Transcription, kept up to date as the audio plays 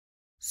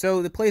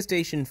So the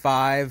PlayStation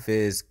 5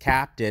 is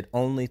capped at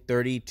only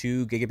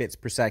 32 gigabits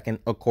per second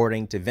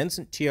according to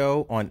Vincent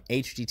Teoh on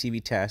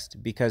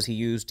hdtvtest because he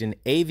used an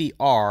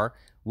AVR,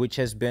 which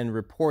has been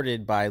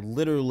reported by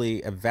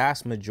literally a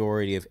vast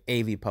majority of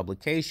AV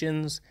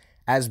publications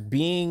as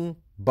being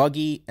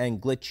buggy and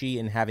glitchy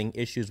and having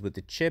issues with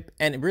the chip,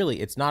 and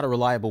really it's not a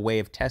reliable way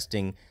of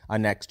testing a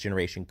next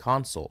generation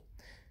console.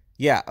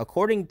 Yeah,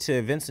 according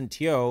to Vincent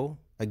Teoh,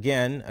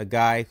 again, a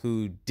guy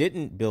who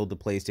didn't build the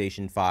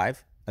PlayStation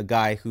 5, a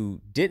guy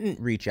who didn't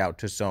reach out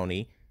to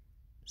Sony,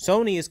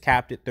 Sony is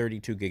capped at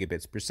 32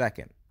 gigabits per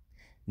second.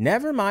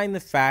 Never mind the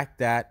fact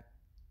that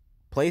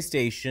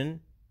PlayStation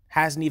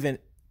hasn't even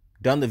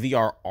done the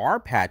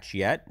VRR patch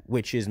yet,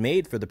 which is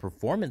made for the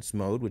performance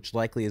mode, which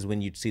likely is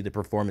when you'd see the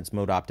performance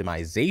mode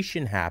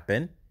optimization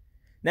happen.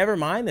 Never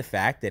mind the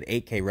fact that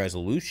 8K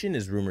resolution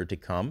is rumored to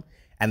come,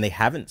 and they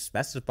haven't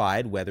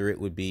specified whether it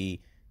would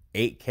be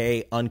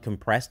 8K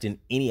uncompressed in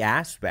any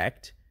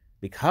aspect,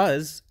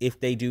 because if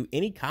they do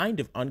any kind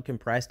of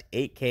uncompressed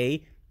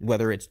 8K,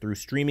 whether it's through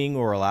streaming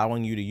or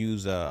allowing you to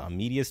use a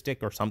media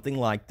stick or something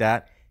like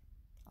that,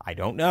 I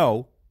don't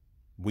know.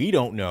 We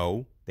don't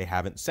know. They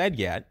haven't said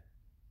yet.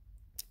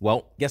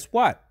 Well, guess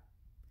what?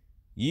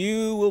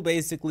 You will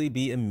basically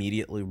be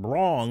immediately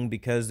wrong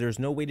because there's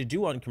no way to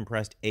do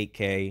uncompressed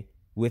 8K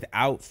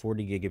without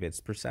 40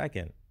 gigabits per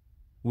second,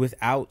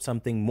 without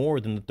something more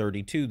than the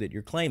 32 that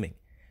you're claiming.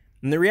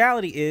 And the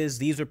reality is,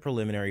 these are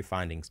preliminary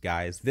findings,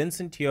 guys.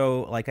 Vincent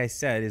Teoh, like I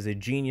said, is a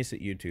genius at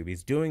YouTube.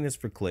 He's doing this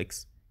for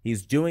clicks.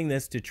 He's doing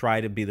this to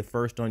try to be the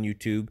first on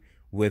YouTube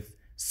with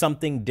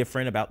something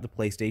different about the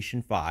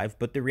PlayStation 5.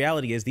 But the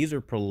reality is, these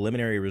are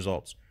preliminary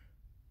results.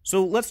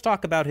 So let's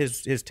talk about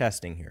his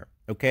testing here,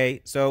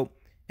 okay? So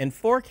in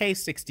 4K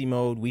 60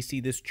 mode, we see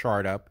this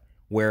chart up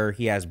where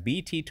he has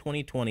BT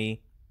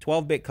 2020,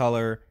 12-bit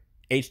color,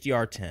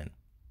 HDR10.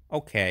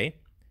 Okay.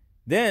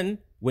 Then,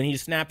 when he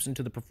snaps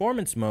into the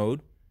performance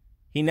mode,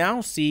 he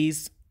now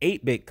sees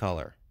 8-bit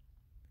color.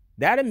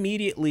 That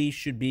immediately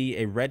should be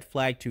a red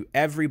flag to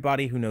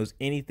everybody who knows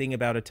anything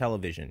about a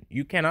television.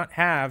 You cannot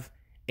have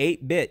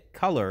 8-bit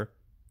color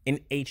in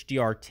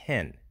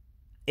HDR10.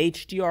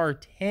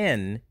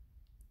 HDR10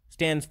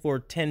 stands for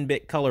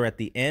 10-bit color at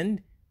the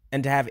end,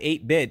 and to have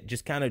 8-bit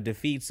just kind of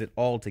defeats it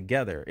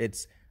altogether.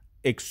 It's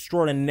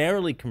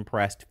extraordinarily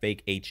compressed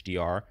fake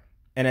HDR.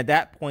 And at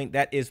that point,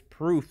 that is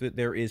proof that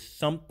there is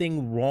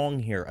something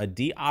wrong here, a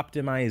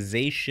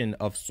de-optimization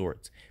of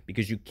sorts,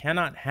 because you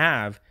cannot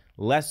have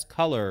less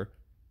color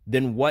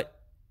than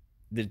what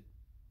the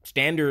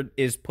standard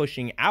is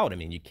pushing out. I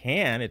mean, you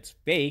can, it's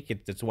fake.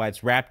 That's why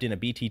it's wrapped in a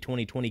BT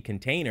 2020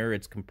 container.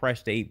 It's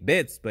compressed to 8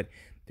 bits, but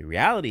the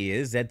reality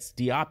is that's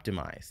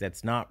de-optimized.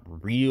 That's not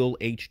real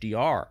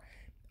HDR.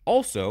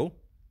 Also,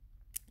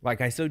 like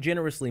I so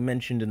generously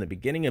mentioned in the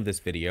beginning of this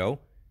video,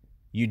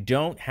 you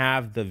don't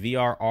have the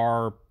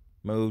VRR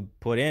mode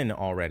put in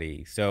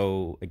already.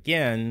 So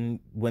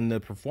again, when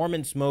the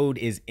performance mode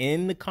is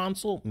in the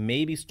console,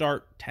 maybe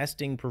start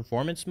testing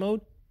performance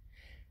mode.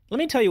 Let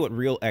me tell you what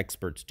real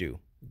experts do.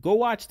 Go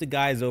watch the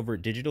guys over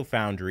at Digital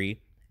Foundry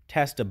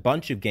test a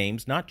bunch of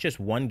games, not just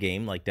one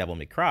game like Devil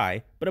May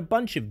Cry, but a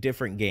bunch of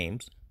different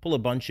games, pull a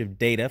bunch of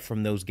data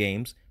from those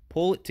games,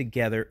 pull it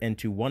together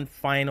into one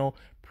final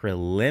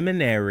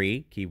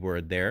preliminary,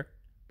 keyword there,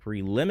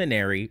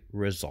 preliminary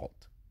result.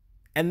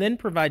 And then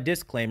provide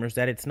disclaimers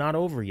that it's not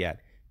over yet.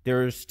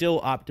 There is still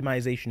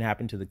optimization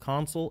happen to the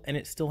console, and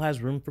it still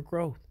has room for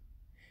growth.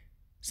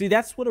 See,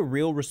 that's what a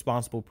real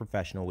responsible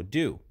professional would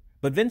do.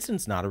 But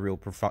Vincent's not a real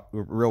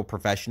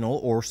professional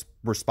or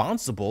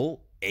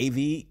responsible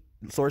AV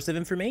source of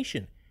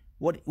information.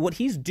 What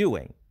he's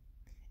doing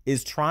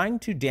is trying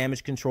to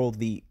damage control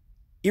the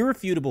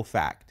irrefutable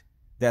fact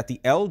that the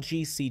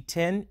LG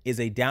C10 is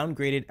a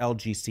downgraded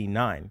LG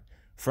C9.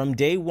 From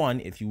day one,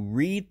 if you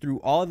read through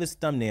all of his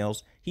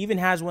thumbnails, he even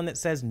has one that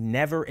says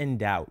never in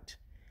doubt.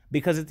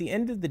 Because at the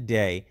end of the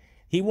day,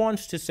 he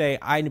wants to say,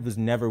 I was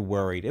never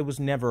worried. It was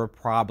never a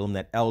problem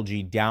that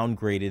LG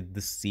downgraded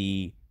the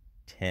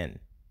C10.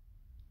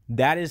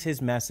 That is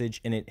his message,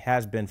 and it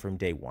has been from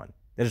day one.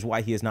 That is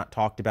why he has not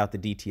talked about the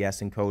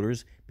DTS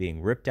encoders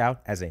being ripped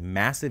out as a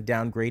massive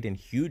downgrade and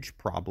huge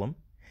problem.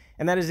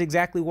 And that is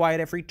exactly why at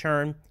every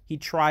turn, he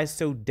tries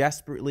so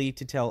desperately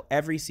to tell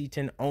every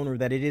C10 owner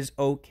that it is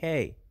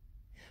okay.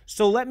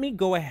 So let me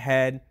go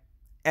ahead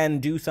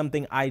and do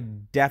something I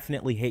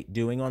definitely hate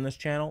doing on this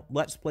channel.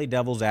 Let's play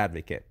devil's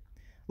advocate.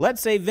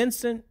 Let's say,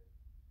 Vincent,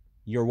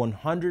 you're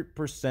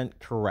 100%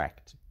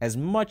 correct. As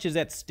much as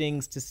that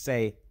stings to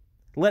say,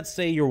 let's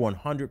say you're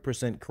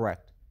 100%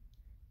 correct.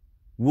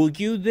 Will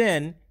you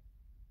then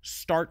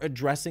start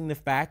addressing the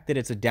fact that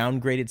it's a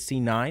downgraded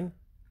C9?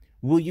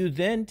 Will you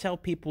then tell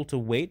people to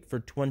wait for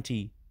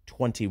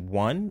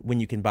 2021 when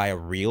you can buy a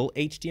real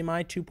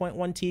HDMI 2.1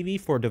 TV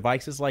for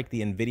devices like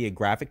the NVIDIA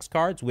graphics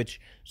cards, which,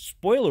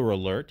 spoiler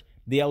alert,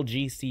 the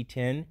LG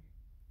C10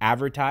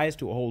 advertised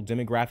to a whole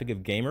demographic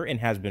of gamer and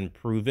has been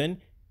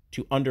proven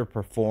to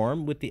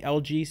underperform with the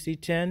LG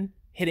C10,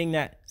 hitting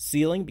that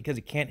ceiling because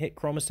it can't hit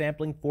chroma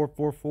sampling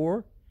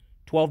 444,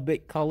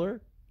 12-bit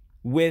color,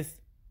 with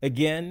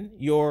again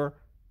your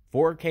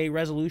 4K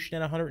resolution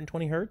at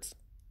 120 hertz?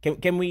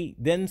 Can we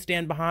then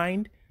stand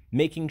behind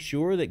making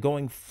sure that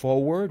going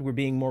forward we're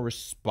being more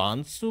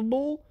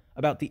responsible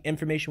about the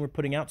information we're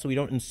putting out so we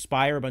don't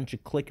inspire a bunch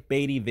of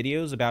clickbaity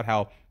videos about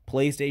how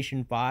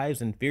PlayStation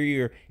 5's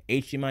inferior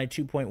HDMI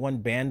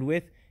 2.1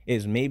 bandwidth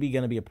is maybe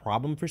going to be a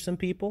problem for some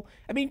people?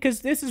 I mean,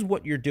 because this is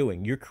what you're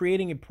doing. You're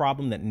creating a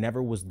problem that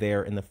never was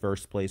there in the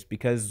first place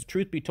because,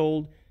 truth be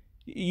told,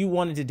 you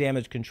wanted to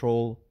damage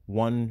control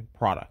one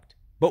product.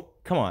 But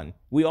come on,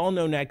 we all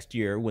know next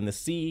year when the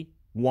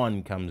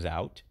C1 comes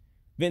out,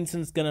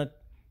 Vincent's going to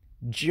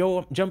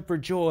jump for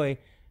joy.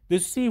 The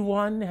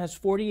C1 has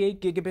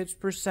 48 gigabits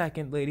per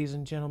second, ladies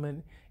and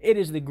gentlemen. It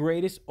is the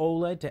greatest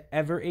OLED to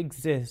ever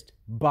exist.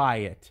 Buy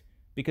it.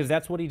 Because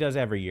that's what he does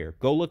every year.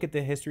 Go look at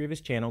the history of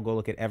his channel. Go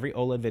look at every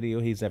OLED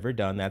video he's ever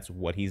done. That's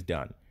what he's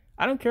done.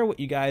 I don't care what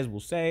you guys will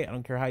say. I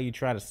don't care how you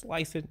try to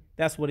slice it.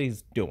 That's what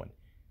he's doing.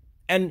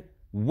 And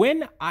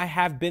when I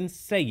have been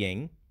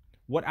saying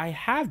what I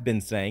have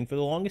been saying for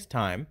the longest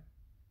time,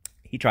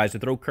 he tries to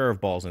throw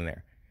curveballs in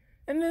there.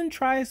 And then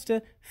tries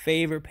to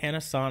favor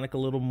Panasonic a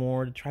little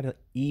more to try to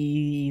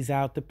ease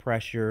out the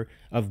pressure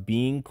of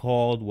being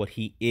called what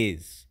he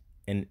is,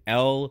 an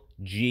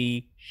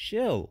LG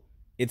shill.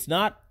 It's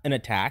not an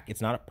attack.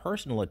 It's not a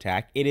personal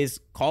attack. It is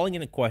calling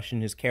into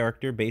question his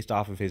character based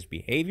off of his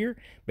behavior,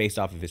 based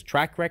off of his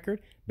track record,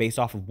 based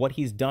off of what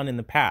he's done in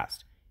the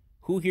past.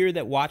 Who here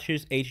that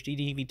watches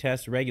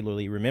hdtvtest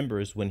regularly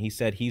remembers when he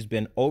said he's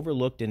been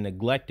overlooked and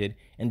neglected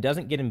and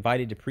doesn't get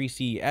invited to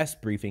pre-CES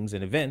briefings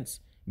and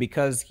events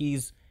because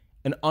he's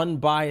an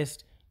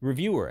unbiased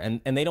reviewer,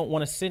 and they don't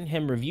want to send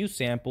him review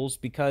samples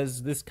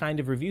because this kind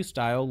of review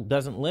style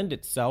doesn't lend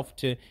itself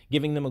to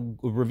giving them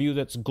a review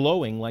that's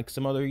glowing like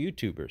some other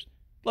YouTubers.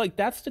 Like,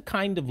 that's the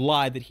kind of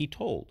lie that he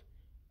told.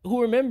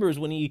 Who remembers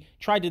when he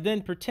tried to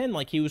then pretend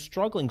like he was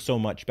struggling so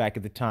much back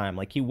at the time,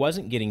 like he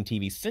wasn't getting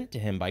TV sent to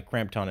him by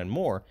Crampton and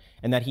more,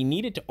 and that he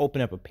needed to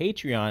open up a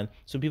Patreon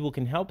so people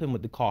can help him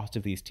with the cost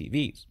of these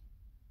TVs?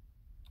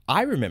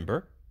 I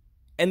remember.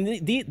 And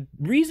the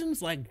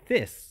reasons like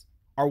this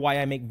are why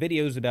I make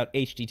videos about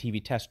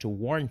hdtvtest to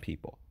warn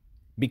people.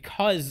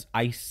 Because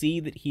I see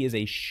that he is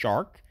a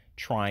shark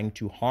trying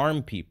to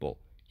harm people.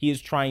 He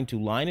is trying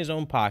to line his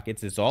own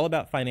pockets. It's all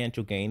about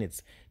financial gain.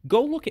 It's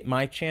go look at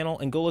my channel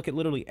and go look at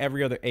literally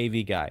every other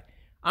AV guy.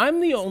 I'm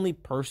the only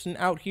person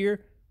out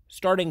here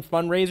starting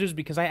fundraisers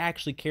because I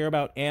actually care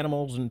about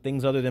animals and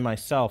things other than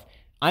myself.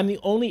 I'm the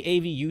only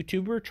AV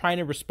YouTuber trying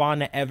to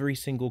respond to every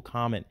single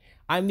comment.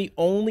 I'm the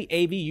only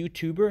AV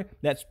YouTuber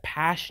that's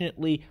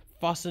passionately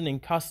fussing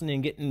and cussing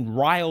and getting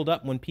riled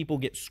up when people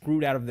get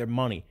screwed out of their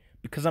money.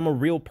 Because I'm a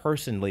real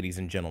person, ladies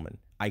and gentlemen.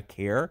 I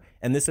care,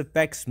 and this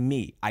affects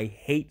me. I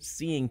hate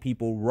seeing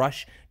people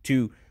rush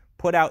to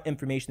put out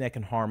information that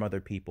can harm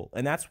other people.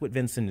 And that's what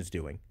Vincent is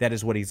doing. That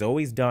is what he's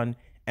always done,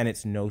 and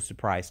it's no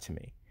surprise to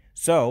me.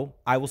 So,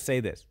 I will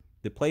say this.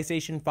 The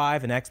PlayStation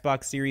 5 and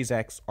Xbox Series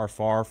X are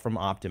far from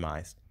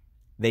optimized.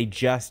 They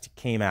just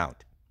came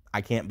out.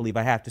 I can't believe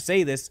I have to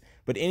say this,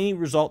 but any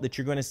result that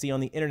you're going to see on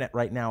the internet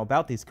right now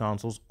about these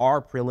consoles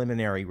are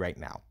preliminary right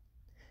now.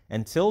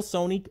 Until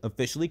Sony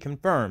officially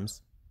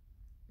confirms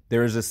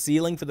there is a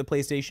ceiling for the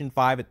PlayStation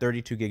 5 at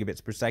 32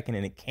 gigabits per second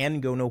and it can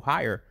go no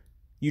higher,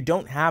 you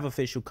don't have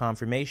official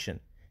confirmation,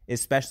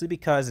 especially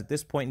because at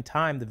this point in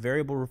time, the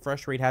variable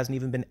refresh rate hasn't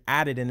even been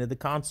added into the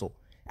console,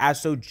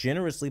 as so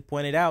generously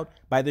pointed out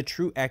by the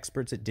true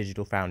experts at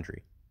Digital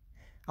Foundry.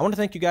 I want to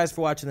thank you guys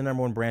for watching the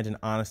 #1 brand in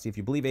honesty. If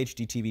you believe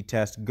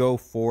hdtvtest, go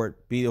for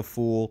it. Be a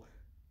fool.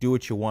 Do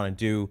what you want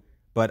to do.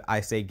 But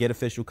I say get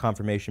official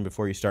confirmation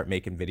before you start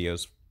making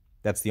videos.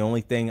 That's the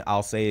only thing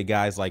I'll say to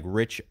guys like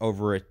Rich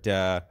over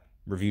at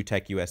Review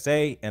Tech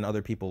USA and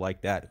other people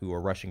like that who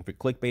are rushing for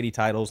clickbaity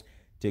titles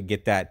to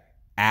get that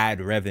ad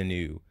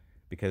revenue.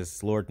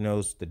 Because Lord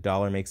knows the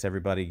dollar makes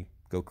everybody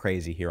go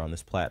crazy here on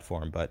this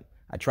platform. But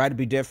I try to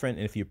be different,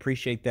 and if you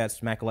appreciate that,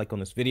 smack a like on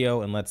this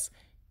video, and let's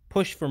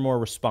push for more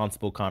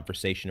responsible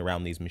conversation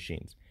around these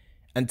machines.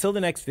 Until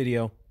the next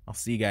video, I'll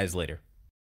see you guys later.